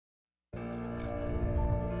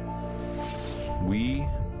We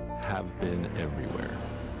have been everywhere.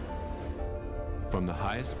 From the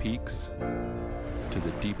highest peaks to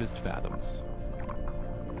the deepest fathoms.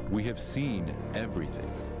 We have seen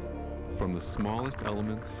everything, from the smallest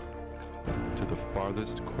elements to the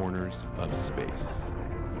farthest corners of space.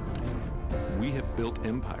 We have built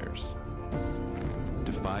empires,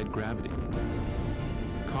 defied gravity,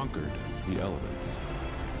 conquered the elements.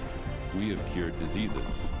 We have cured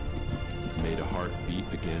diseases, made a heart beat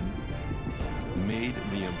again, made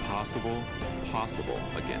the impossible possible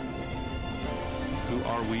again. Who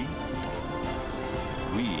are we?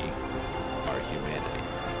 We are humanity,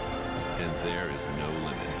 and there is no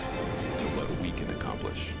limit to what we can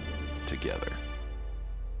accomplish together.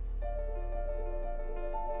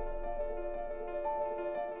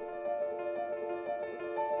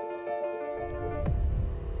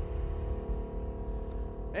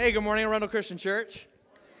 Hey, good morning, Arundel Christian Church.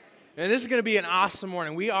 And this is going to be an awesome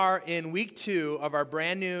morning. We are in week 2 of our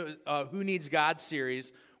brand new Who Needs God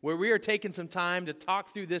series, where we are taking some time to talk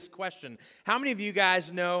through this question. How many of you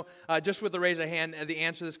guys know, just with a raise of hand, the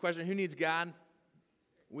answer to this question, who needs God?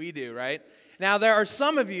 We do, right? Now, there are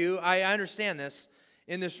some of you, I understand this,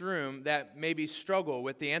 in this room that maybe struggle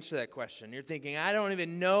with the answer to that question. You're thinking, I don't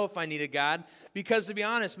even know if I need a God, because to be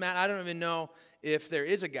honest, Matt, I don't even know if there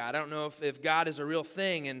is a God. I don't know if God is a real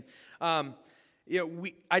thing. And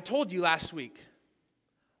I told you last week,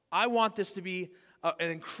 I want this to be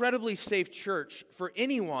an incredibly safe church for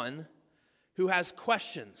anyone who has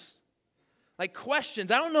questions. Like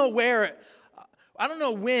questions. I don't know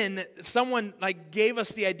when someone gave us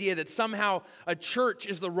the idea that somehow a church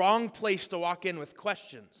is the wrong place to walk in with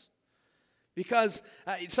questions. Because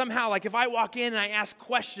somehow, if I walk in and I ask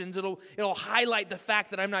questions, it'll highlight the fact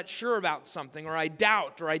that I'm not sure about something, or I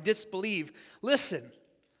doubt, or I disbelieve. Listen,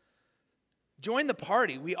 join the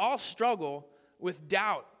party. We all struggle with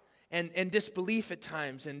doubt and disbelief at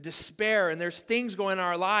times, and despair, and there's things going on in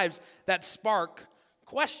our lives that spark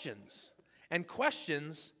questions. And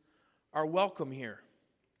questions are welcome here.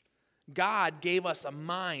 God gave us a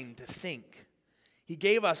mind to think. He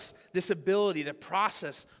gave us this ability to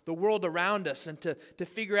process the world around us and to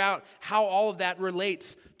figure out how all of that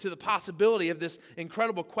relates to the possibility of this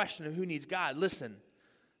incredible question of who needs God. Listen,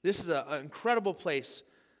 this is an incredible place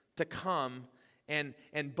to come and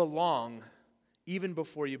belong even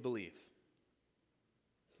before you believe.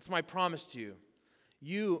 It's my promise to you.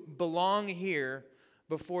 You belong here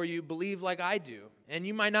before you believe like I do. And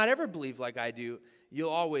you might not ever believe like I do. You'll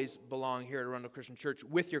always belong here at Arundel Christian Church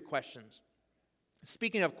with your questions.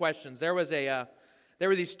 Speaking of questions, there were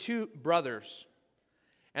these 2 brothers,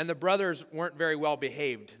 and the brothers weren't very well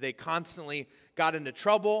behaved. They constantly got into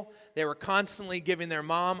trouble. They were constantly giving their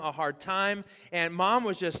mom a hard time, and mom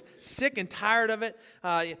was just sick and tired of it.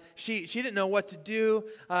 She didn't know what to do.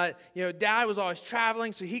 Dad was always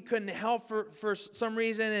traveling, so he couldn't help for some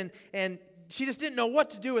reason, and she just didn't know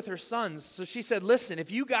what to do with her sons. So she said, listen,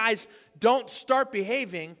 if you guys don't start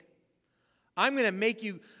behaving, I'm going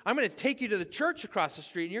to take you to the church across the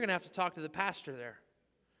street, and you're going to have to talk to the pastor there.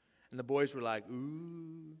 And the boys were like,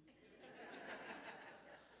 ooh.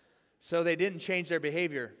 So they didn't change their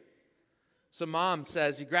behavior. So mom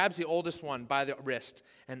says, he grabs the oldest one by the wrist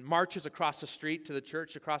and marches across the street to the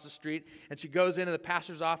church across the street. And she goes into the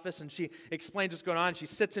pastor's office and she explains what's going on. She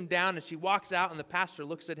sits him down and she walks out, and the pastor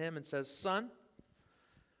looks at him and says, son,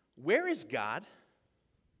 where is God?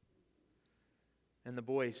 And the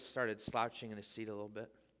boy started slouching in his seat a little bit.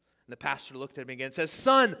 And the pastor looked at him again and says,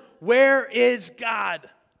 son, where is God?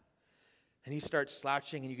 And he starts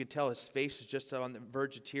slouching, and you can tell his face is just on the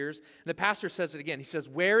verge of tears. And the pastor says it again. He says,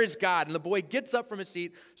 where is God? And the boy gets up from his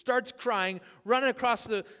seat, starts crying, running across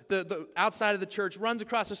the outside of the church, runs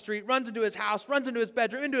across the street, runs into his house, runs into his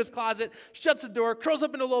bedroom, into his closet, shuts the door, curls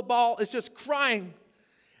up in a little ball, is just crying.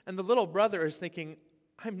 And the little brother is thinking,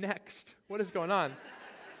 I'm next. What is going on?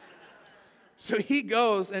 So he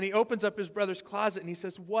goes and he opens up his brother's closet and he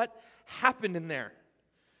says, what happened in there?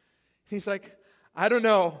 And he's like, I don't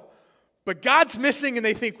know, but God's missing and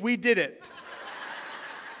they think we did it.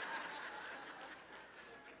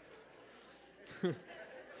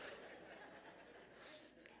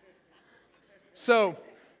 So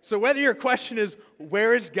whether your question is,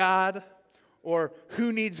 where is God? Or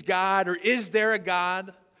who needs God? Or is there a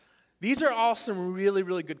God? These are all some really,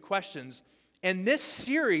 really good questions. And this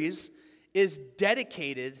series is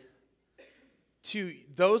dedicated to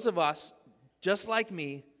those of us, just like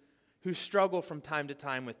me, who struggle from time to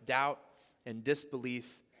time with doubt and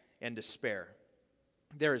disbelief and despair.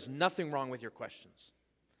 There is nothing wrong with your questions.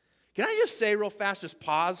 Can I just say real fast, just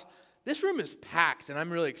pause? This room is packed, and I'm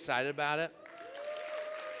really excited about it.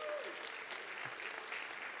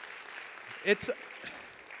 It's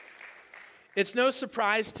no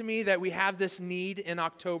surprise to me that we have this need in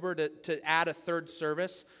October to add a third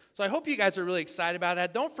service. So I hope you guys are really excited about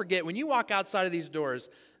that. Don't forget, when you walk outside of these doors,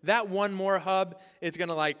 that One More hub is going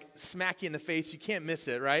to like smack you in the face. You can't miss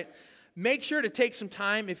it, right? Make sure to take some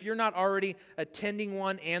time, if you're not already attending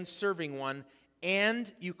one and serving one,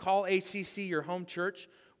 and you call ACC your home church,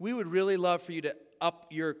 we would really love for you to up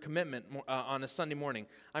your commitment on a Sunday morning.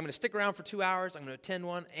 I'm going to stick around for 2 hours, I'm going to attend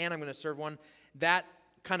one, and I'm going to serve one. That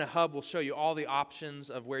kind of hub will show you all the options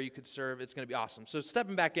of where you could serve. It's going to be awesome. So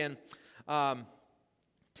stepping back in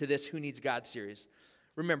to this Who Needs God series.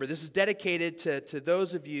 Remember, this is dedicated to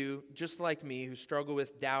those of you, just like me, who struggle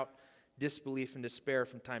with doubt, disbelief, and despair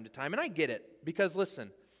from time to time. And I get it, because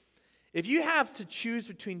listen, if you have to choose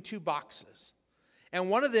between two boxes, and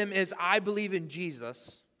one of them is I believe in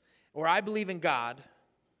Jesus, or I believe in God,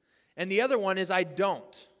 and the other one is I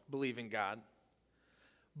don't believe in God,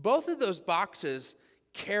 both of those boxes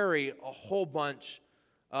carry a whole bunch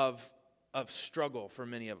of struggle for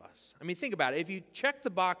many of us. I mean, think about it. If you check the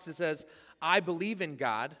box that says, I believe in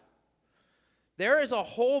God, there is a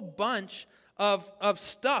whole bunch of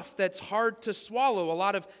stuff that's hard to swallow, a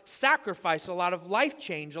lot of sacrifice, a lot of life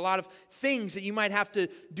change, a lot of things that you might have to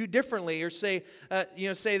do differently, or say that,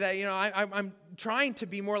 I'm trying to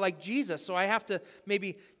be more like Jesus, so I have to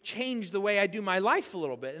maybe change the way I do my life a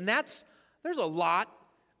little bit. And there's a lot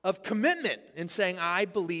of commitment in saying, I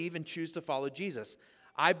believe and choose to follow Jesus.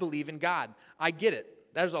 I believe in God. I get it.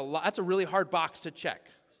 That's a really hard box to check.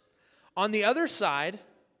 On the other side,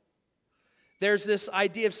 there's this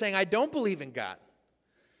idea of saying, I don't believe in God.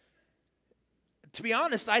 To be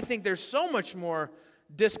honest, I think there's so much more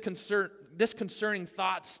disconcerting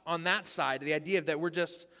thoughts on that side. The idea that we're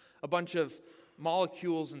just a bunch of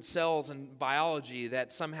molecules and cells and biology,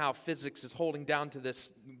 that somehow physics is holding down to this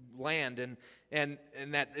land, and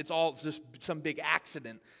that it's all just some big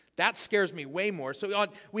accident. That scares me way more. So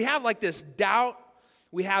we have like this doubt,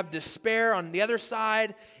 we have despair on the other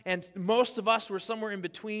side, and most of us, we're somewhere in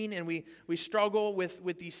between, and we struggle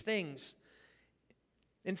with these things.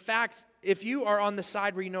 In fact, if you are on the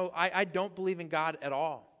side where I don't believe in God at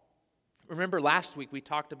all. Remember last week we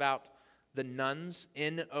talked about the nones,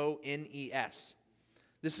 N-O-N-E-S.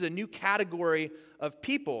 This is a new category of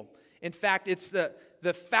people. In fact, it's the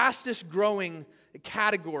fastest growing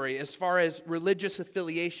category as far as religious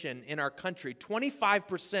affiliation in our country.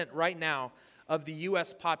 25% right now of the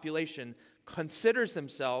U.S. population considers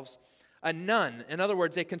themselves a none. In other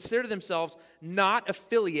words, they consider themselves not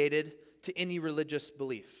affiliated to any religious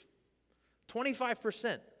belief.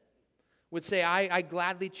 25% would say, I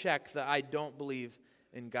gladly check the I don't believe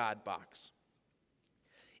in God box.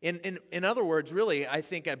 In other words, really, I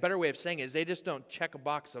think a better way of saying it is they just don't check a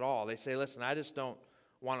box at all. They say, listen, I just don't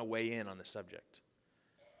want to weigh in on the subject.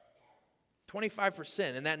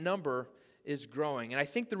 25%, and that number is growing. And I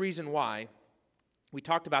think the reason why, we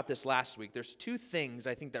talked about this last week, there's two things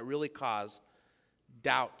I think that really cause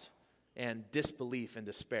doubt and disbelief and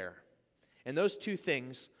despair. And those two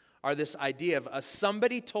things are this idea of a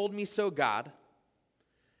somebody told me so God.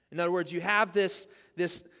 In other words, you have this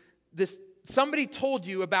somebody told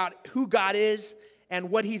you about who God is and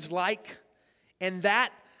what He's like, and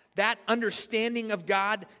that understanding of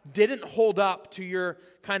God didn't hold up to your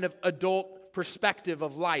kind of adult perspective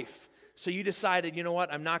of life. So you decided, you know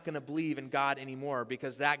what, I'm not going to believe in God anymore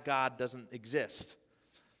because that God doesn't exist.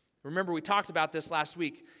 Remember, we talked about this last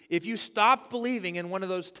week. If you stopped believing in one of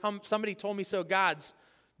those somebody told me so gods,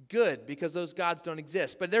 good, because those gods don't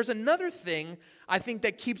exist. But there's another thing I think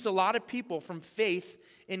that keeps a lot of people from faith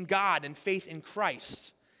in God and faith in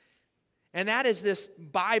Christ. And that is this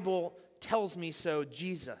Bible tells me so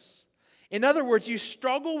Jesus. In other words, you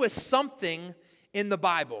struggle with something in the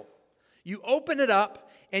Bible. You open it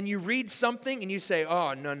up and you read something and you say,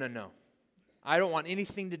 oh, no. I don't want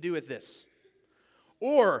anything to do with this.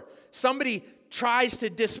 Or somebody tries to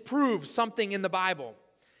disprove something in the Bible.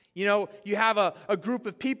 You know, you have a group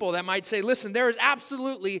of people that might say, listen, there is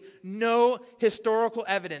absolutely no historical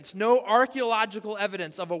evidence, no archaeological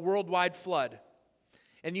evidence of a worldwide flood.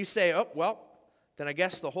 And you say, oh, well, then I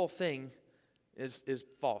guess the whole thing is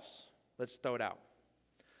false. Let's throw it out.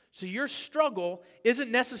 So your struggle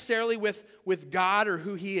isn't necessarily with God or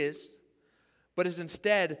who He is, but is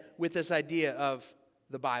instead with this idea of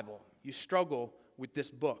the Bible. You struggle with this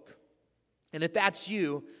book. And if that's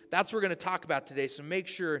you, that's what we're going to talk about today, so make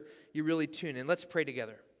sure you really tune in. Let's pray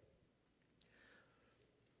together.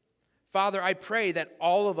 Father, I pray that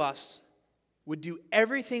all of us would do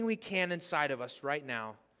everything we can inside of us right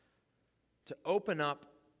now to open up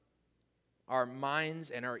our minds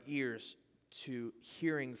and our ears to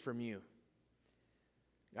hearing from you.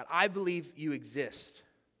 God, I believe you exist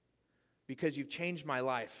because you've changed my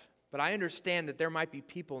life. But I understand that there might be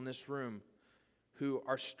people in this room who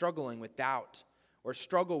are struggling with doubt or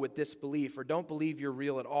struggle with disbelief or don't believe you're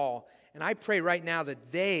real at all. And I pray right now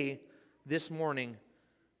that they, this morning,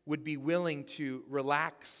 would be willing to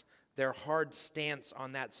relax their hard stance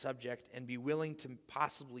on that subject and be willing to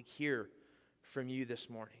possibly hear from you this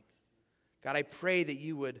morning. God, I pray that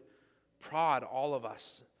you would prod all of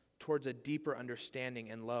us towards a deeper understanding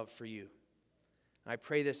and love for you. And I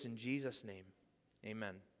pray this in Jesus' name.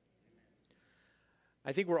 Amen.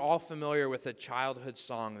 I think we're all familiar with a childhood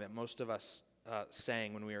song that most of us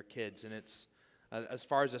sang when we were kids, and it's, as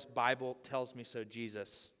far as this Bible tells me so,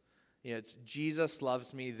 Jesus. You know, it's Jesus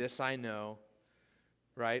loves me, this I know,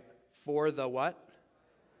 right? For the what?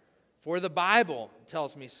 For the Bible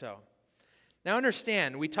tells me so. Now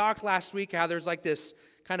understand, we talked last week how there's like this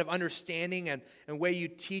kind of understanding and way you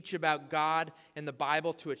teach about God and the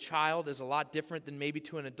Bible to a child is a lot different than maybe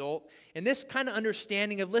to an adult. And this kind of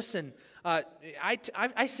understanding of, listen,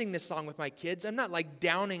 I sing this song with my kids. I'm not like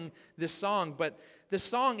downing this song, but the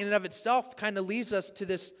song in and of itself kind of leads us to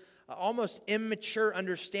this almost immature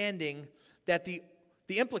understanding that the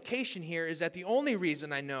implication here is that the only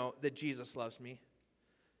reason I know that Jesus loves me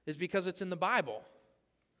is because it's in the Bible.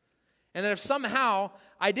 And that if somehow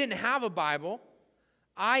I didn't have a Bible,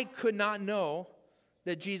 I could not know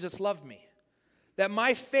that Jesus loved me. That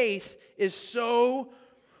my faith is so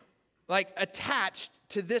attached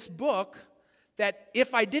to this book that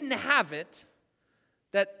if I didn't have it,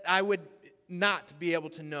 that I would not be able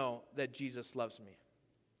to know that Jesus loves me.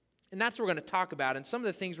 And that's what we're going to talk about. And some of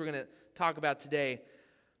the things we're going to talk about today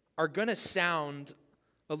are going to sound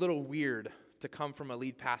a little weird to come from a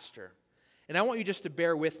lead pastor. And I want you just to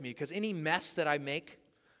bear with me, because any mess that I make,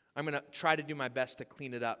 I'm going to try to do my best to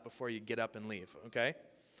clean it up before you get up and leave, okay?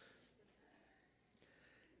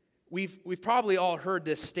 We've probably all heard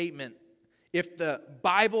this statement, if the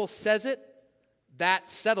Bible says it,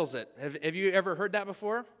 that settles it. Have you ever heard that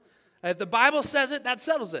before? If the Bible says it, that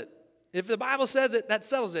settles it. If the Bible says it, that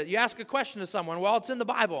settles it. You ask a question to someone, well, it's in the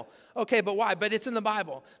Bible. Okay, but why? But it's in the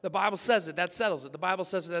Bible. The Bible says it, that settles it. The Bible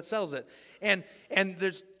says it, that settles it. And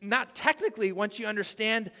there's not technically, once you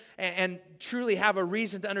understand and truly have a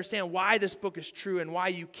reason to understand why this book is true and why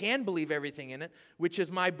you can believe everything in it, which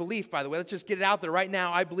is my belief, by the way. Let's just get it out there right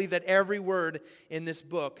now. I believe that every word in this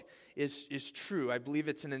book is true. I believe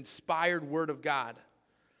it's an inspired word of God.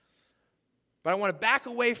 But I want to back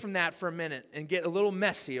away from that for a minute and get a little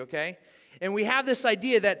messy, okay? And we have this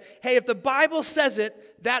idea that, hey, if the Bible says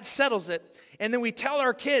it, that settles it. And then we tell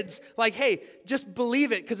our kids, like, hey, just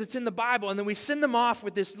believe it because it's in the Bible. And then we send them off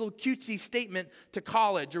with this little cutesy statement to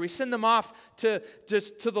college, or we send them off to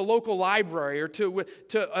the local library, or to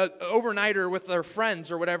an overnighter with their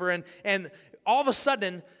friends or whatever. And all of a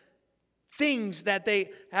sudden, things that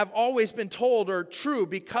they have always been told are true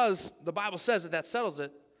because the Bible says it, that settles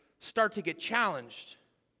it, start to get challenged.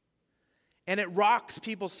 And it rocks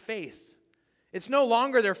people's faith. It's no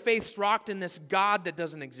longer their faith's rocked in this God that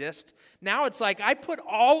doesn't exist. Now it's like, I put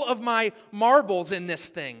all of my marbles in this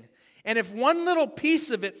thing. And if one little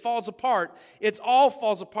piece of it falls apart, it all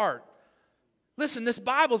falls apart. Listen, this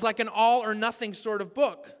Bible is like an all or nothing sort of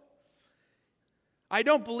book. I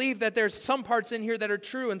don't believe that there's some parts in here that are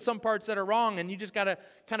true and some parts that are wrong, and you just got to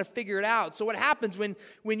kind of figure it out. So what happens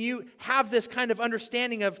when you have this kind of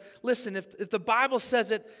understanding of, listen, if the Bible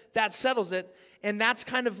says it, that settles it, and that's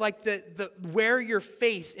kind of like the where your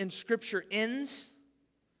faith in Scripture ends,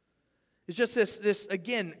 it's just this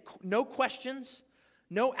again, no questions,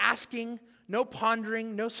 no asking, no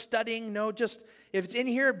pondering, no studying, no just, if it's in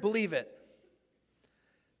here, believe it.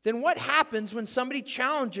 Then what happens when somebody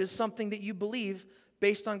challenges something that you believe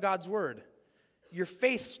based on God's word? Your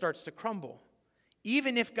faith starts to crumble,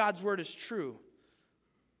 even if God's word is true.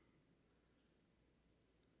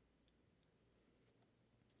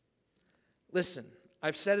 Listen,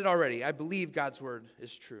 I've said it already. I believe God's word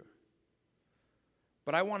is true.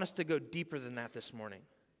 But I want us to go deeper than that this morning.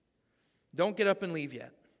 Don't get up and leave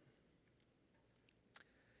yet.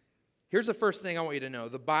 Here's the first thing I want you to know.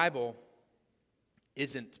 The Bible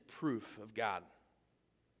isn't proof of God.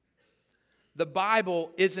 The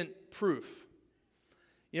Bible isn't proof.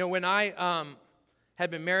 You know, when I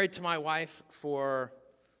had been married to my wife for,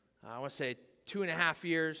 I want to say 2.5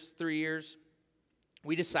 years, 3 years,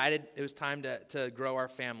 we decided it was time to grow our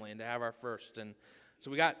family and to have our first. And So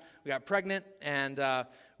we got pregnant, and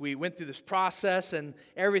we went through this process, and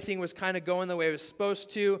everything was kind of going the way it was supposed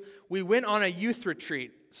to. We went on a youth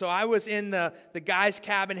retreat. So I was in the guys'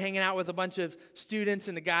 cabin hanging out with a bunch of students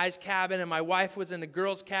in the guys' cabin, and my wife was in the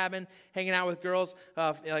girls' cabin hanging out with girls.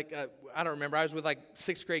 I don't remember. I was with like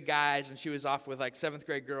 6th grade guys, and she was off with like 7th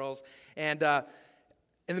grade girls. And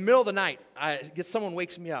in the middle of the night, someone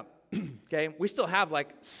wakes me up. Okay, we still have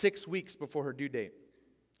like 6 weeks before her due date.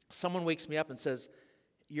 Someone wakes me up and says,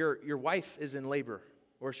 Your wife is in labor,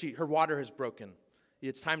 or her water has broken.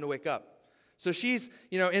 It's time to wake up. So she's,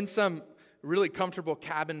 in some really comfortable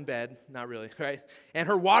cabin bed, not really, right? And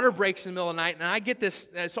her water breaks in the middle of the night, and I get this,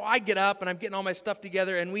 so I get up, and I'm getting all my stuff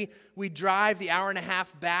together, and we drive the hour and a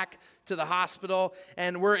half back to the hospital,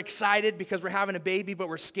 and we're excited because we're having a baby, but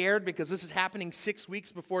we're scared because this is happening 6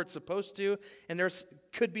 weeks before it's supposed to, and there's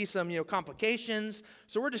could be some, complications,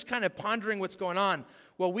 so we're just kind of pondering what's going on.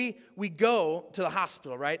 Well, we go to the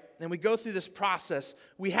hospital, right? And we go through this process.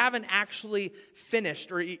 We haven't actually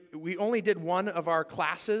finished, or we only did one of our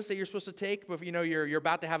classes that you're supposed to take. But you're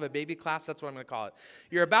about to have a baby class. That's what I'm going to call it.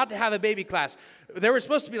 You're about to have a baby class. There were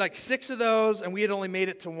supposed to be like 6 of those, and we had only made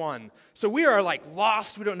it to 1. So we are like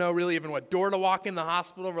lost. We don't know really even what door to walk in the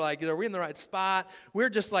hospital. We're like, are we in the right spot? We're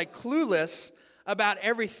just like clueless about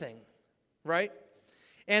everything, right?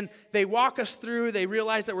 And they walk us through. They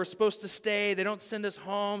realize that we're supposed to stay. They don't send us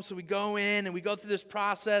home. So we go in and we go through this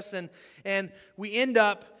process. And we end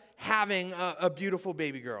up having a beautiful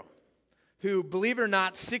baby girl who, believe it or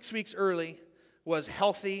not, 6 weeks early was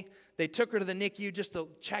healthy. They took her to the NICU just to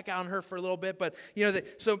check on her for a little bit. But,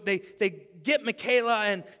 so they get Michaela,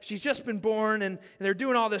 and she's just been born. And they're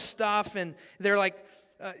doing all this stuff. And they're like,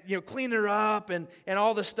 cleaning her up and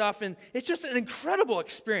all this stuff. And it's just an incredible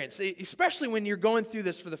experience, especially when you're going through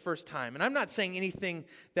this for the first time. And I'm not saying anything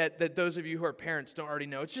that those of you who are parents don't already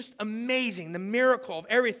know. It's just amazing, the miracle of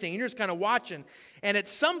everything. You're just kind of watching. And at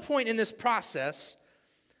some point in this process,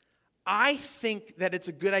 I think that it's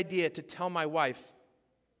a good idea to tell my wife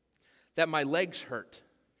that my legs hurt.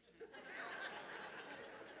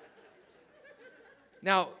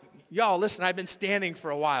 Now, y'all, listen, I've been standing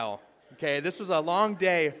for a while. Okay, this was a long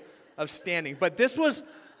day of standing, but this was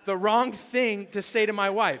the wrong thing to say to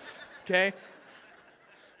my wife, okay?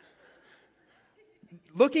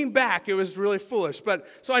 Looking back, it was really foolish, but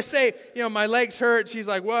so I say, my legs hurt. She's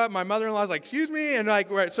like, what? My mother-in-law's like, excuse me? And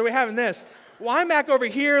like, so we're having this. Well, I'm back over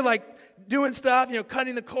here, like, doing stuff,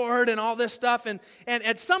 cutting the cord and all this stuff, and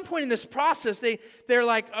at some point in this process, they're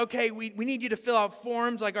like, okay, we need you to fill out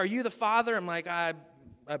forms, like, are you the father? I'm like, I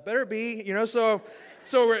better be,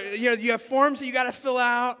 So you have forms that you got to fill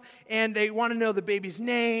out, and they want to know the baby's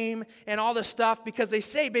name and all this stuff, because they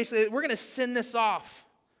say basically we're going to send this off,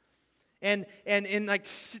 and in like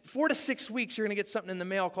 4 to 6 weeks you're going to get something in the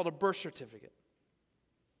mail called a birth certificate,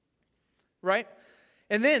 right?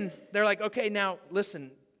 And then they're like, okay, now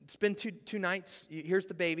listen, it's been two nights. Here's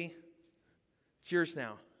the baby. It's yours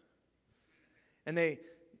now. And they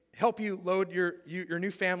help you load your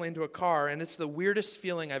new family into a car, and it's the weirdest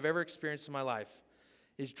feeling I've ever experienced in my life.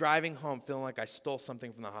 Is driving home feeling like I stole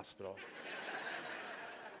something from the hospital.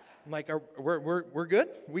 I'm like, we're good?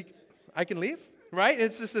 I can leave? Right?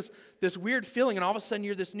 It's just this weird feeling, and all of a sudden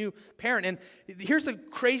you're this new parent. And here's the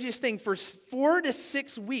craziest thing. For 4 to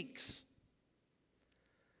 6 weeks,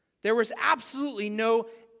 there was absolutely no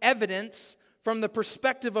evidence from the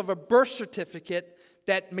perspective of a birth certificate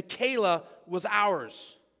that Michaela was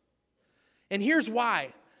ours. And here's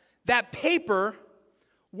why. That paper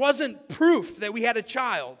wasn't proof that we had a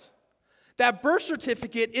child. That birth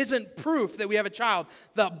certificate isn't proof that we have a child.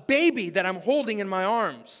 The baby that I'm holding in my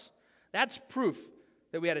arms, that's proof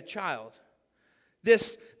that we had a child.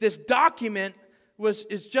 This document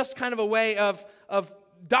is just kind of a way of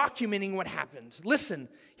documenting what happened. Listen,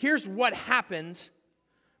 here's what happened,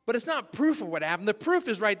 but it's not proof of what happened. The proof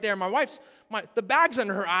is right there. The bags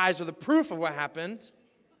under her eyes are the proof of what happened.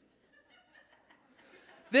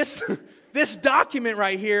 This document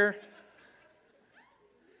right here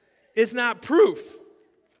is not proof.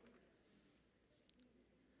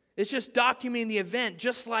 It's just documenting the event,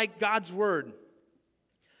 just like God's Word.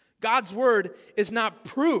 God's Word is not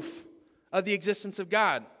proof of the existence of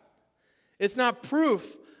God. It's not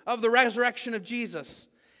proof of the resurrection of Jesus.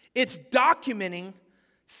 It's documenting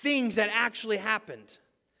things that actually happened.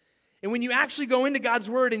 And when you actually go into God's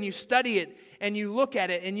Word and you study it and you look at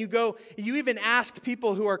it and you even ask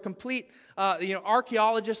people who are complete,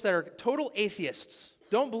 archaeologists that are total atheists,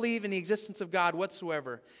 don't believe in the existence of God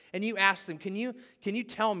whatsoever, and you ask them, can you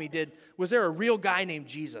tell me, was there a real guy named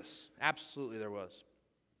Jesus? Absolutely there was.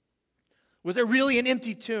 Was there really an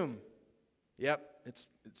empty tomb? Yep, it's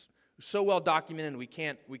so well documented, we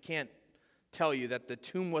can't tell you that the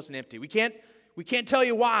tomb wasn't empty. We can't tell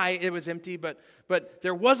you why it was empty, but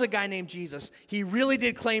there was a guy named Jesus. He really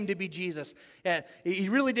did claim to be Jesus. He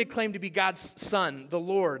really did claim to be God's son, the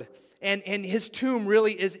Lord. And his tomb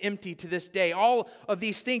really is empty to this day. All of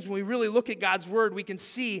these things, when we really look at God's word, we can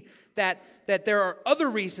see that there are other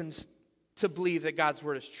reasons to believe that God's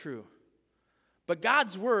word is true. But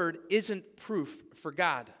God's word isn't proof for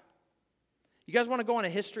God. You guys want to go on a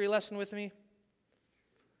history lesson with me?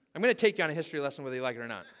 I'm going to take you on a history lesson whether you like it or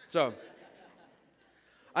not. So,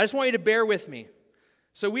 I just want you to bear with me.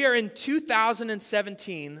 So we are in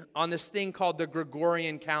 2017 on this thing called the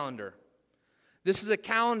Gregorian calendar. This is a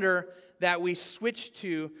calendar that we switched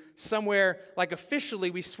to somewhere, like officially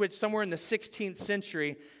we switched somewhere in the 16th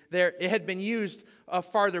century. It had been used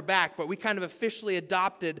farther back, but we kind of officially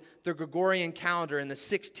adopted the Gregorian calendar in the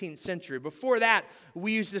 16th century. Before that,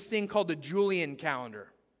 we used this thing called the Julian calendar.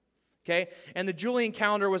 Okay? And the Julian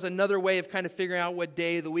calendar was another way of kind of figuring out what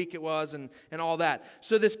day of the week it was and all that.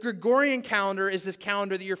 So this Gregorian calendar is this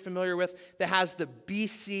calendar that you're familiar with that has the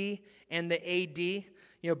BC and the AD.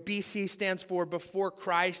 You know, BC stands for before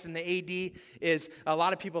Christ, and the AD is, a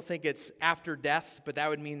lot of people think it's after death, but that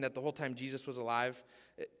would mean that the whole time Jesus was alive.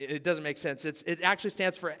 It doesn't make sense. It actually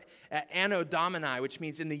stands for Anno Domini, which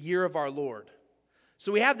means in the year of our Lord.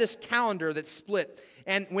 So we have this calendar that's split.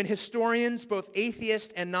 And when historians, both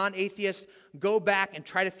atheists and non-atheists, go back and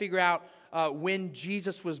try to figure out when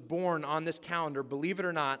Jesus was born on this calendar, believe it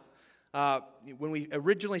or not, when we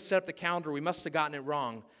originally set up the calendar, we must have gotten it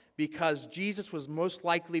wrong because Jesus was most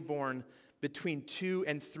likely born between 2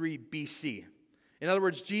 and 3 BC. In other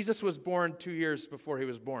words, Jesus was born 2 years before he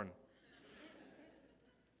was born.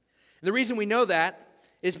 The reason we know that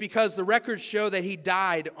is because the records show that he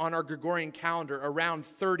died on our Gregorian calendar around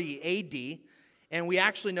 30 AD, and we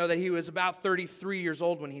actually know that he was about 33 years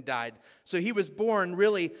old when he died. So he was born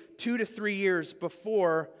really 2 to 3 years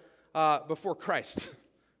before Christ,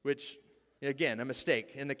 which, again, a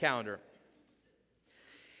mistake in the calendar.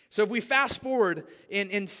 So if we fast forward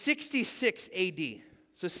in 66 AD,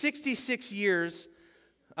 so 66 years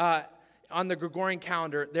on the Gregorian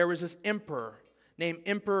calendar, there was this emperor named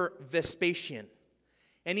Emperor Vespasian.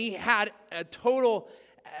 And he had a total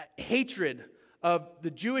hatred of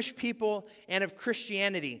the Jewish people and of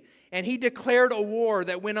Christianity. And he declared a war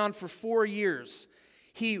that went on for 4 years.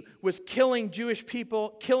 He was killing Jewish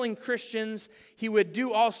people, killing Christians. He would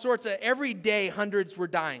do all sorts of, every day hundreds were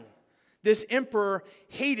dying. This emperor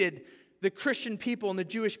hated the Christian people and the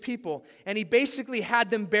Jewish people. And he basically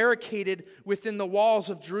had them barricaded within the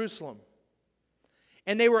walls of Jerusalem.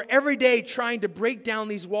 And they were every day trying to break down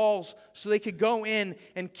these walls so they could go in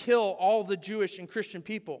and kill all the Jewish and Christian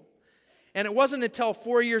people. And it wasn't until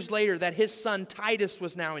 4 years later that his son Titus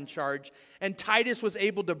was now in charge. And Titus was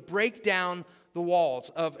able to break down the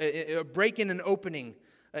walls, break in an opening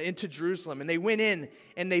into Jerusalem. And they went in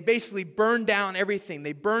and they basically burned down everything.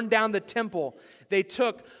 They burned down the temple. They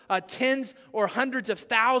took tens or hundreds of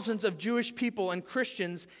thousands of Jewish people and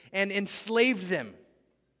Christians and enslaved them.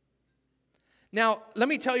 Now, let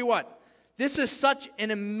me tell you what, this is such an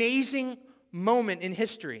amazing moment in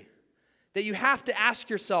history that you have to ask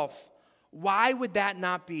yourself, why would that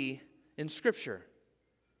not be in Scripture?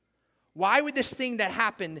 Why would this thing that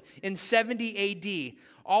happened in 70 AD,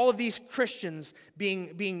 all of these Christians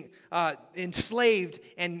being enslaved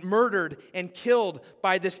and murdered and killed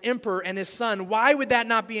by this emperor and his son, why would that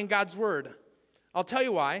not be in God's Word? I'll tell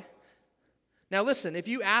you why. Now listen, if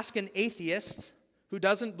you ask an atheist who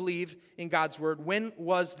doesn't believe in God's word, when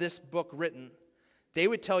was this book written? They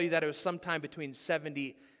would tell you that it was sometime between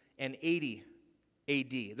 70 and 80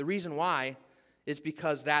 AD. The reason why is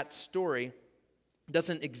because that story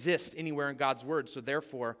doesn't exist anywhere in God's word, so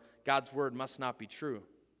therefore God's word must not be true.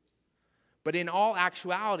 But in all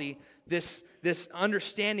actuality, this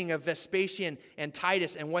understanding of Vespasian and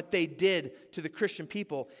Titus and what they did to the Christian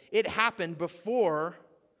people, it happened before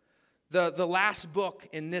the last book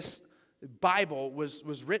in this Bible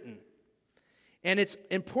was written. And it's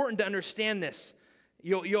important to understand this.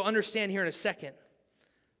 You'll understand here in a second.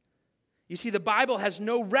 You see, the Bible has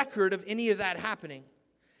no record of any of that happening.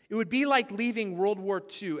 It would be like leaving World War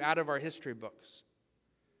II out of our history books.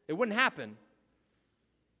 It wouldn't happen.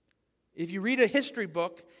 If you read a history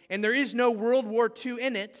book and there is no World War II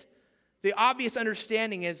in it, the obvious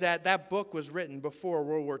understanding is that that book was written before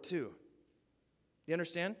World War II. You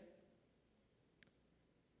understand?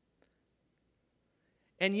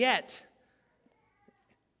 And yet,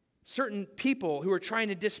 certain people who are trying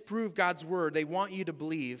to disprove God's word, they want you to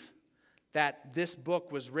believe that this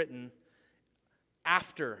book was written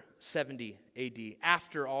after 70 AD,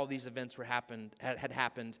 after all these events had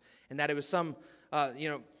happened, and that it was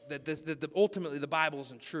that ultimately the Bible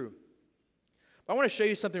isn't true. But I want to show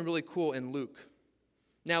you something really cool in Luke.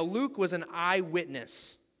 Now, Luke was an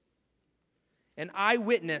eyewitness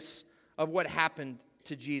of what happened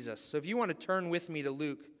to Jesus. So if you want to turn with me to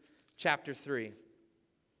Luke chapter 3.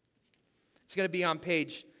 It's going to be on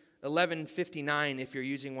page 1159 if you're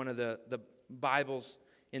using one of the Bibles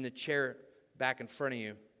in the chair back in front of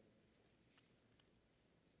you.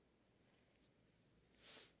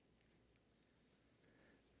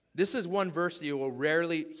 This is one verse that you will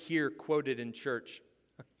rarely hear quoted in church.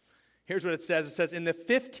 Here's what it says. It says, in the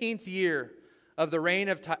 15th year of the reign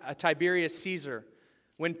of Tiberius Caesar,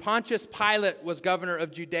 when Pontius Pilate was governor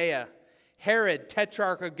of Judea, Herod,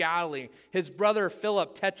 tetrarch of Galilee, his brother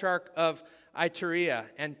Philip, tetrarch of Iturea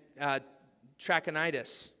and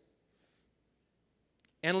Trachonitis,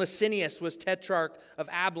 and Licinius was tetrarch of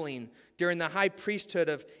Abilene during the high priesthood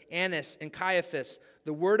of Annas and Caiaphas,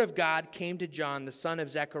 the word of God came to John, the son of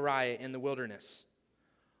Zechariah, in the wilderness.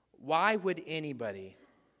 Why would anybody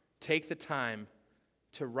take the time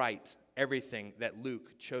to write everything that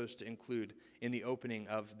Luke chose to include in the opening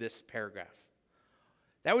of this paragraph?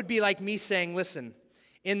 That would be like me saying, listen,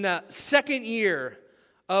 in the second year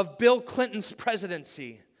of Bill Clinton's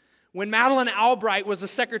presidency, when Madeleine Albright was the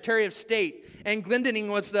Secretary of State and Glendening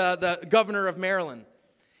was the governor of Maryland,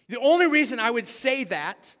 the only reason I would say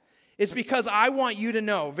that is because I want you to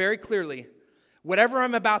know very clearly, whatever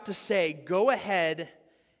I'm about to say, go ahead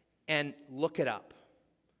and look it up.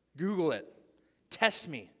 Google it. Test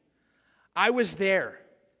me. I was there.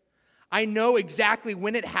 I know exactly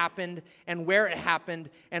when it happened and where it happened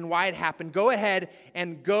and why it happened. Go ahead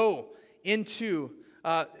and go into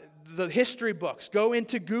the history books. Go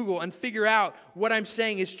into Google and figure out what I'm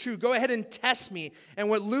saying is true. Go ahead and test me. And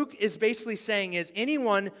what Luke is basically saying is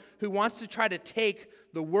anyone who wants to try to take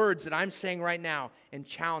the words that I'm saying right now and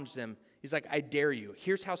challenge them, he's like, I dare you.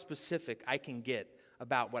 Here's how specific I can get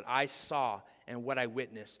about what I saw and what I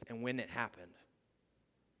witnessed and when it happened.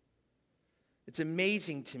 It's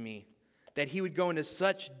amazing to me that he would go into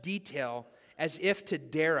such detail as if to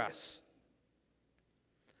dare us.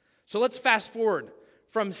 So let's fast forward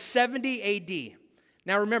from 70 AD.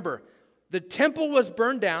 Now remember, the temple was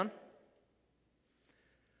burned down.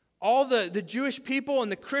 All the Jewish people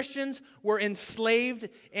and the Christians were enslaved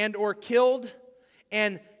and or killed.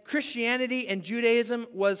 And Christianity and Judaism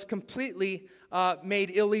was completely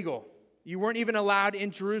made illegal. You weren't even allowed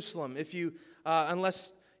in Jerusalem if you,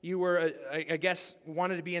 unless you were, I guess,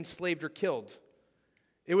 wanted to be enslaved or killed.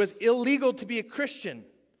 It was illegal to be a Christian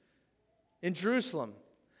in Jerusalem.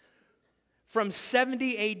 From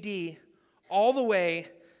 70 AD all the way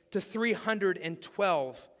to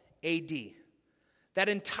 312 AD. That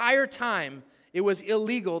entire time, it was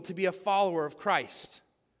illegal to be a follower of Christ.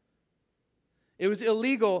 It was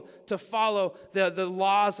illegal to follow the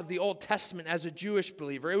laws of the Old Testament as a Jewish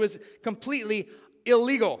believer. It was completely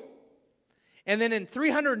illegal. And then in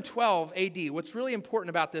 312 AD, what's really important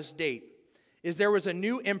about this date is there was a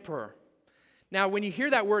new emperor. Now, when you hear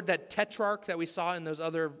that word, that tetrarch that we saw in those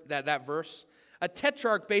other that verse, a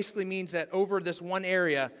tetrarch basically means that over this one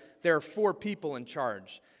area, there are 4 people in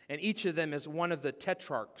charge, and each of them is one of the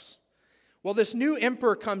tetrarchs. Well, this new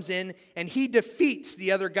emperor comes in, and he defeats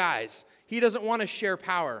the other guys. He doesn't want to share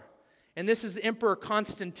power. And this is Emperor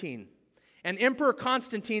Constantine. And Emperor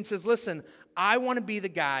Constantine says, listen, I want to be the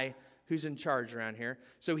guy who's in charge around here.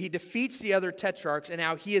 So he defeats the other tetrarchs, and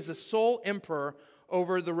now he is the sole emperor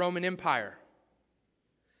over the Roman Empire.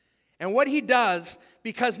 And what he does,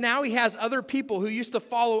 because now he has other people who used to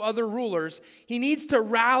follow other rulers, he needs to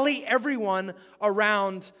rally everyone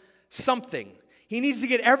around something. He needs to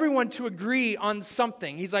get everyone to agree on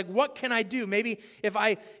something. He's like, what can I do? Maybe if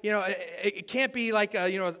I, it can't be like,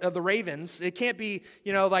 the Ravens. It can't be,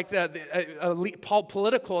 like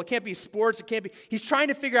political. It can't be sports. It can't be. He's trying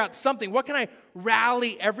to figure out something. What can I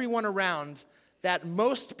rally everyone around that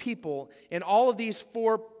most people in all of these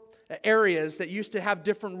 4 areas that used to have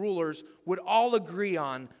different rulers would all agree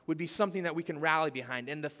on would be something that we can rally behind.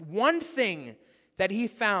 And the one thing that he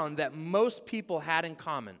found that most people had in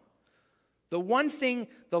common, the one thing,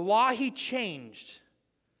 the law he changed,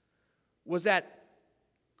 was that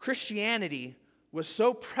Christianity was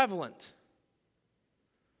so prevalent.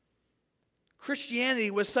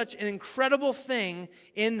 Christianity was such an incredible thing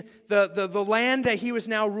in the land that he was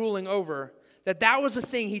now ruling over, that was the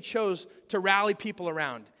thing he chose to rally people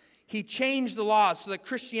around. He changed the laws so that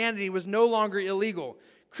Christianity was no longer illegal.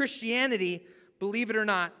 Christianity, believe it or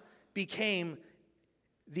not, became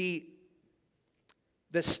the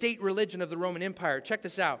state religion of the Roman Empire. Check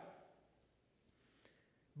this out.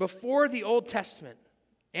 before the Old Testament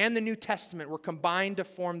and the New Testament were combined to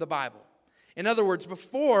form the Bible. In other words,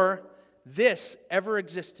 before this ever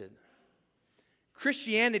existed,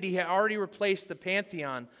 Christianity had already replaced the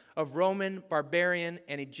pantheon of Roman, barbarian,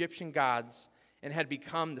 and Egyptian gods and had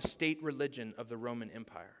become the state religion of the Roman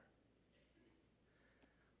Empire.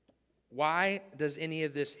 Why does any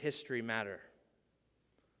of this history matter?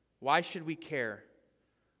 Why should we care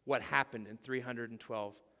what happened in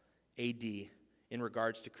 312 AD in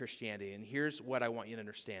regards to Christianity? And here's what I want you to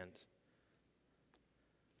understand.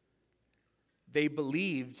 They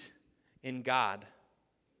believed in God.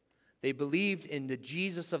 They believed in the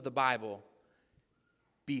Jesus of the Bible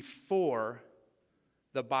before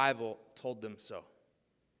the Bible told them so.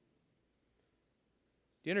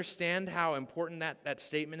 Do you understand how important that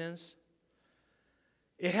statement is?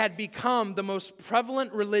 It had become the most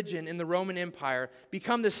prevalent religion in the Roman Empire,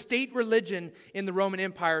 become the state religion in the Roman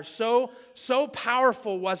Empire. So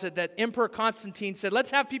powerful was it that Emperor Constantine said,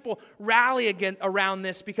 let's have people rally again around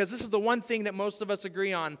this, because this is the one thing that most of us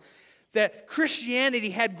agree on, that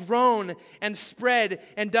Christianity had grown and spread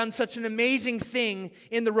and done such an amazing thing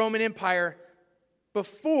in the Roman Empire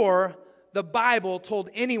before the Bible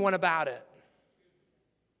told anyone about it.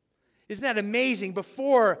 Isn't that amazing?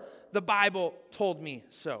 Before the Bible told me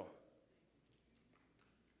so.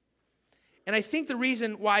 And I think the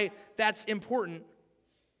reason why that's important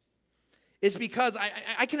is because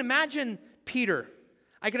I can imagine Peter.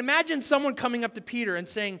 I can imagine someone coming up to Peter and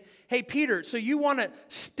saying, hey, Peter, so you want to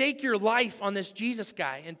stake your life on this Jesus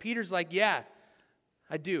guy? And Peter's like, yeah,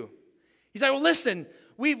 I do. He's like, well, listen,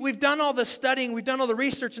 we've done all the studying, we've done all the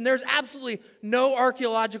research, and there's absolutely no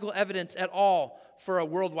archaeological evidence at all for a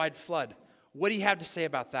worldwide flood. What do you have to say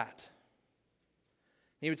about that?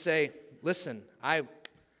 He would say, listen, I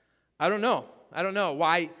don't know. I don't know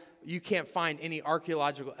why you can't find any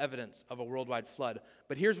archaeological evidence of a worldwide flood.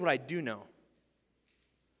 But here's what I do know.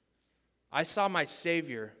 I saw my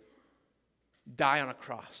Savior die on a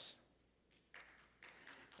cross.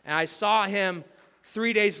 And I saw him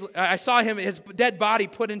his dead body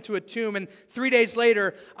put into a tomb. And 3 days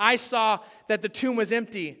later, I saw that the tomb was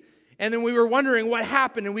empty. And then we were wondering what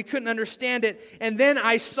happened, and we couldn't understand it. And then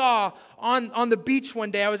I saw on the beach one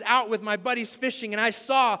day, I was out with my buddies fishing, and I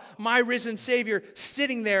saw my risen Savior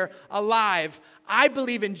sitting there alive. I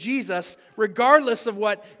believe in Jesus, regardless of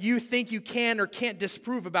what you think you can or can't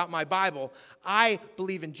disprove about my Bible. I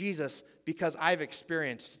believe in Jesus because I've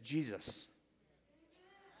experienced Jesus.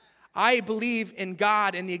 I believe in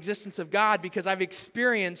God and the existence of God because I've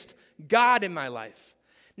experienced God in my life.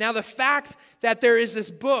 Now, the fact that there is this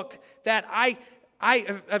book that I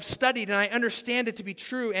have studied and I understand it to be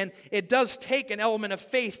true, and it does take an element of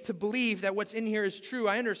faith to believe that what's in here is true.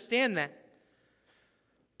 I understand that.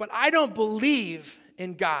 But I don't believe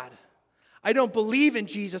in God. I don't believe in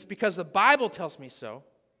Jesus because the Bible tells me so.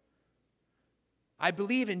 I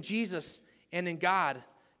believe in Jesus and in God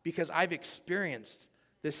because I've experienced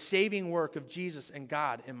the saving work of Jesus and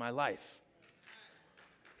God in my life.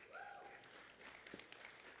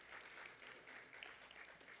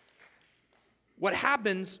 What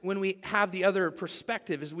happens when we have the other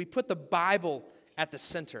perspective is we put the Bible at the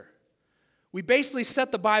center. We basically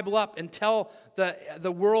set the Bible up and tell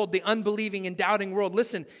the world, the unbelieving and doubting world,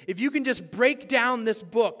 listen, if you can just break down this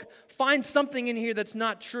book, find something in here that's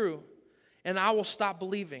not true, and I will stop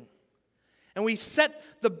believing. And we set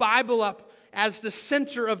the Bible up as the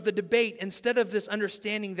center of the debate instead of this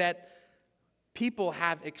understanding that people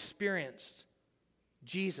have experienced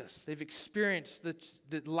Jesus. They've experienced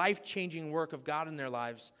the life-changing work of God in their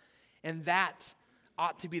lives. And that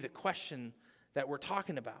ought to be the question that we're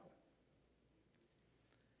talking about.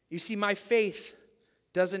 You see, my faith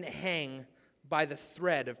doesn't hang by the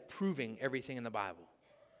thread of proving everything in the Bible.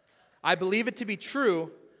 I believe it to be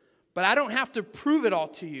true, but I don't have to prove it all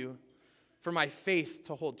to you for my faith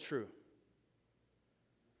to hold true.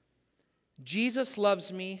 Jesus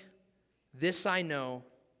loves me, this I know,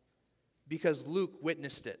 because Luke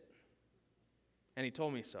witnessed it, and he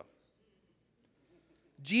told me so.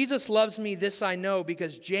 Jesus loves me, this I know,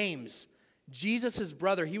 because James, Jesus'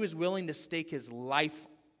 brother, he was willing to stake his life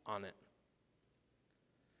on it.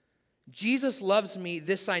 Jesus loves me,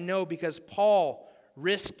 this I know, because Paul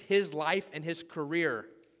risked his life and his career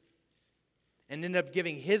and ended up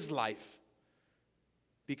giving his life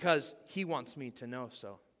because he wants me to know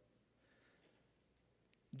so.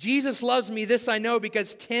 Jesus loves me, this I know,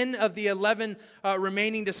 because 10 of the 11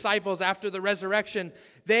 remaining disciples after the resurrection,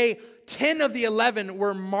 10 of the 11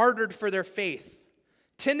 were martyred for their faith.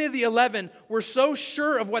 10 of the 11 were so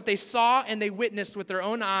sure of what they saw and they witnessed with their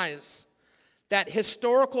own eyes that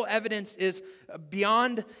historical evidence is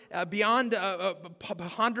beyond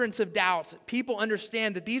preponderance of doubt. People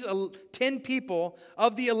understand that these 10 people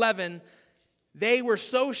of the 11, they were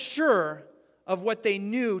so sure of what they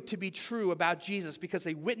knew to be true about Jesus because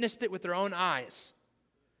they witnessed it with their own eyes,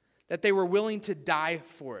 that they were willing to die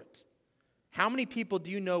for it. How many people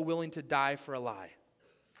do you know willing to die for a lie?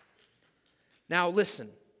 Now listen.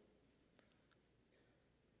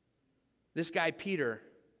 This guy Peter,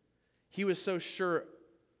 he was so sure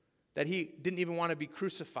that he didn't even want to be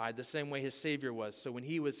crucified the same way his Savior was. So when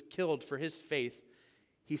he was killed for his faith,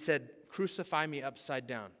 he said, "Crucify me upside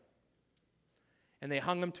down." And they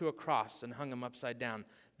hung him to a cross and hung him upside down.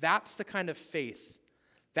 That's the kind of faith,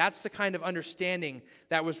 that's the kind of understanding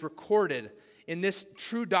that was recorded in this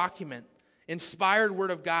true document, inspired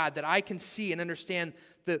Word of God, that I can see and understand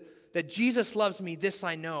that Jesus loves me, this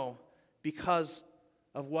I know, because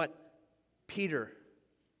of what Peter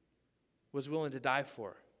was willing to die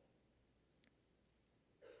for.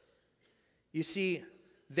 You see,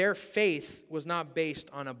 their faith was not based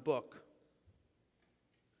on a book,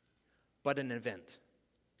 but an event.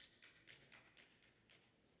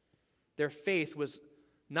 Their faith was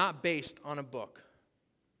not based on a book.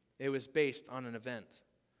 It was based on an event,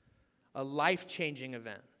 a life-changing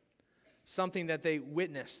event, something that they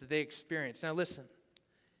witnessed, that they experienced. Now listen,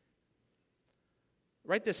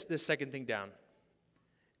 write this second thing down.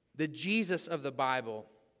 The Jesus of the Bible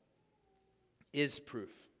is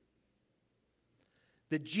proof.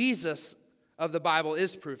 The Jesus of the Bible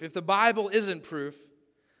is proof. If the Bible isn't proof,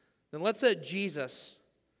 then let's let Jesus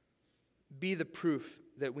be the proof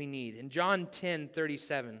that we need. In John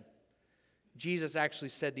 10:37, Jesus actually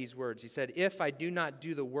said these words. He said, "If I do not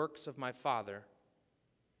do the works of my Father,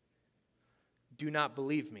 do not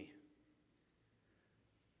believe me."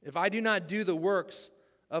 If I do not do the works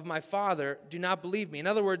of my Father, do not believe me. In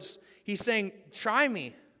other words, he's saying, try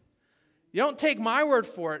me. You don't take my word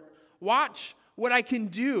for it. Watch what I can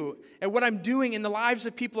do and what I'm doing in the lives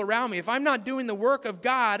of people around me. If I'm not doing the work of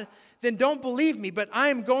God, then don't believe me. But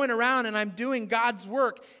I'm going around and I'm doing God's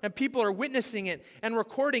work, and people are witnessing it and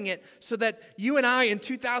recording it so that you and I in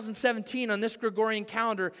 2017 on this Gregorian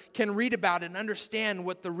calendar can read about it and understand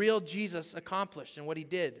what the real Jesus accomplished and what he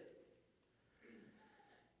did.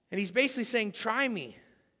 And he's basically saying, try me.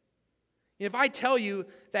 If I tell you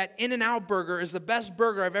that In-N-Out Burger is the best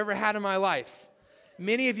burger I've ever had in my life,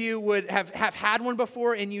 many of you would have had one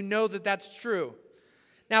before, and you know that that's true.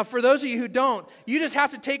 Now, for those of you who don't, you just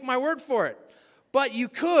have to take my word for it. But you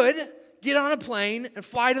could get on a plane and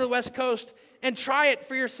fly to the West Coast and try it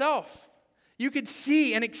for yourself. You could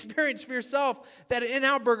see and experience for yourself that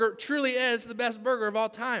In-N-Out Burger truly is the best burger of all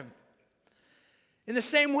time. In the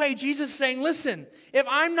same way, Jesus is saying, listen, if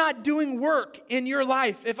I'm not doing work in your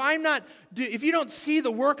life, if you don't see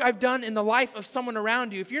the work I've done in the life of someone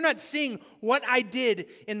around you, if you're not seeing what I did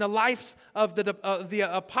in the lives of the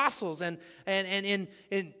apostles and in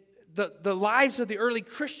the lives of the early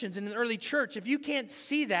Christians and in the early church, if you can't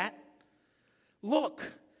see that, look,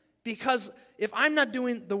 because if I'm not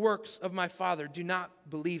doing the works of my Father, do not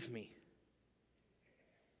believe me.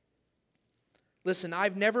 Listen,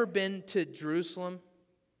 I've never been to Jerusalem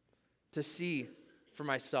to see for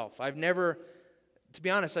myself. To be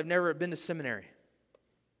honest, I've never been to seminary.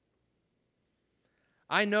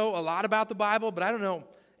 I know a lot about the Bible, but I don't know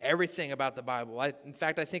everything about the Bible. In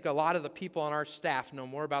fact, I think a lot of the people on our staff know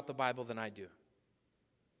more about the Bible than I do.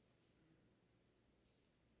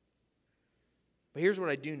 But here's what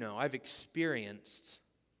I do know. I've experienced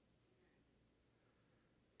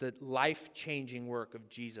the life-changing work of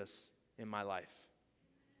Jesus in my life.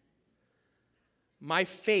 My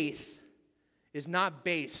faith is not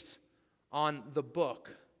based on the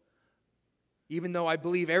book, even though I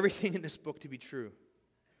believe everything in this book to be true.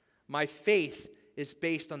 My faith is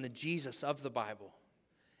based on the Jesus of the Bible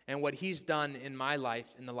and what he's done in my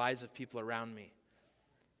life and the lives of people around me.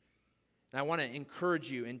 And I want to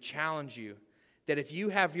encourage you and challenge you that if you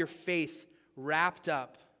have your faith wrapped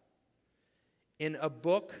up in a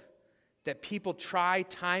book that people try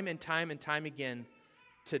time and time and time again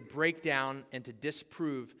to break down and to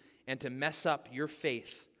disprove and to mess up your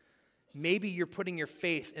faith, maybe you're putting your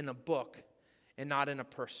faith in a book and not in a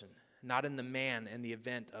person, not in the man and the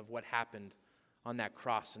event of what happened on that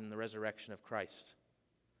cross and the resurrection of Christ.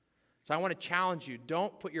 So I want to challenge you,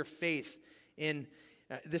 don't put your faith in,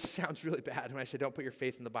 this sounds really bad when I say don't put your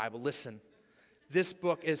faith in the Bible. Listen, this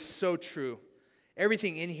book is so true.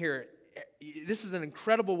 Everything in here, this is an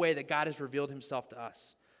incredible way that God has revealed himself to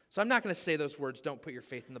us. So I'm not going to say those words, don't put your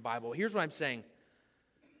faith in the Bible. Here's what I'm saying.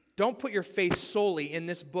 Don't put your faith solely in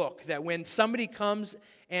this book, that when somebody comes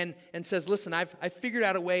and says, listen, I've figured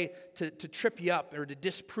out a way to trip you up or to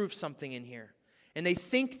disprove something in here, and they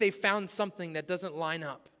think they found something that doesn't line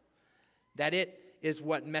up, that it is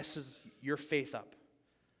what messes your faith up.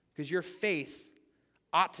 Because your faith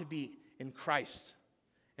ought to be in Christ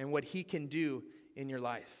and what he can do in your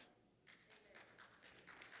life.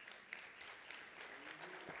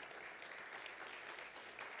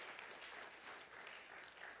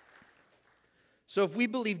 So if we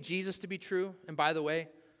believe Jesus to be true, and by the way,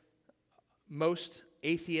 most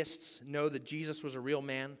atheists know that Jesus was a real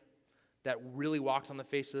man that really walked on the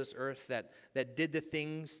face of this earth, that did the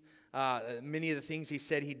things, many of the things he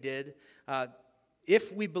said he did.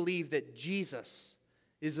 If we believe that Jesus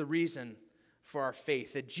is the reason for our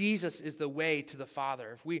faith, that Jesus is the way to the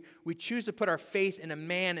Father, if we choose to put our faith in a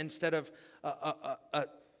man instead of a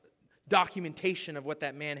documentation of what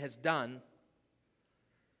that man has done,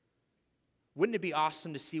 wouldn't it be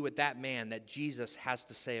awesome to see what that man, that Jesus, has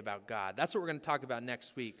to say about God? That's what we're going to talk about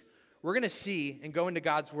next week. We're going to see and go into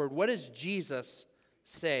God's Word. What does Jesus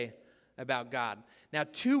say about God? Now,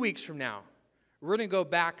 2 weeks from now, we're going to go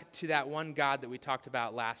back to that one God that we talked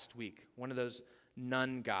about last week, one of those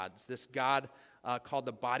nun gods, this God called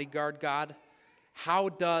the bodyguard God. How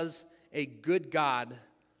does a good God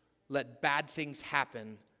let bad things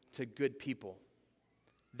happen to good people?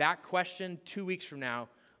 That question, 2 weeks from now,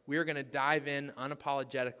 we are going to dive in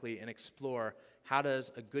unapologetically and explore how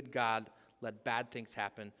does a good God let bad things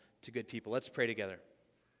happen to good people. Let's pray together.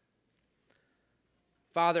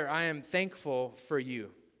 Father, I am thankful for you.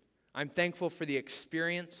 I'm thankful for the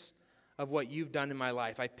experience of what you've done in my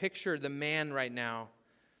life. I picture the man right now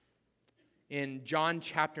in John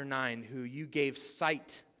chapter 9 who you gave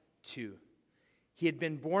sight to. He had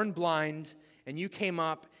been born blind, and you came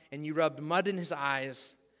up and you rubbed mud in his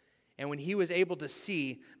eyes. And when he was able to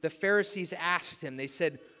see, the Pharisees asked him, they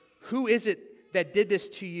said, "Who is it that did this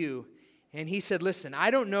to you?" And he said, "Listen, I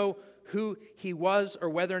don't know who he was or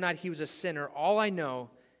whether or not he was a sinner. All I know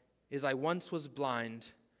is I once was blind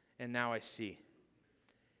and now I see."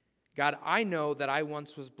 God, I know that I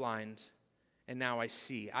once was blind and now I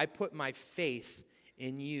see. I put my faith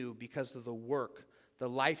in you because of the work, the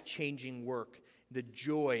life-changing work, the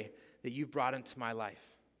joy that you've brought into my life.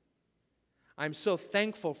 I'm so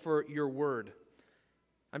thankful for your word.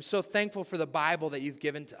 I'm so thankful for the Bible that you've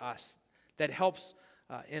given to us that helps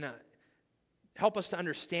help us to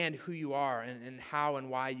understand who you are and how and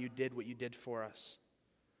why you did what you did for us.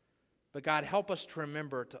 But God, help us to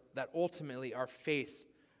remember that ultimately our faith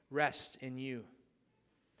rests in you.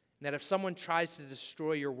 And that if someone tries to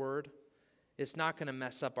destroy your word, it's not going to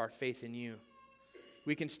mess up our faith in you.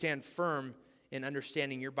 We can stand firm in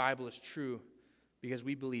understanding your Bible is true because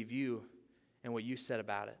we believe you and what you said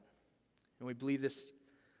about it. And we believe this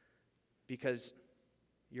because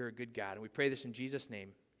you're a good God. And we pray this in Jesus'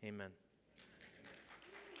 name. Amen.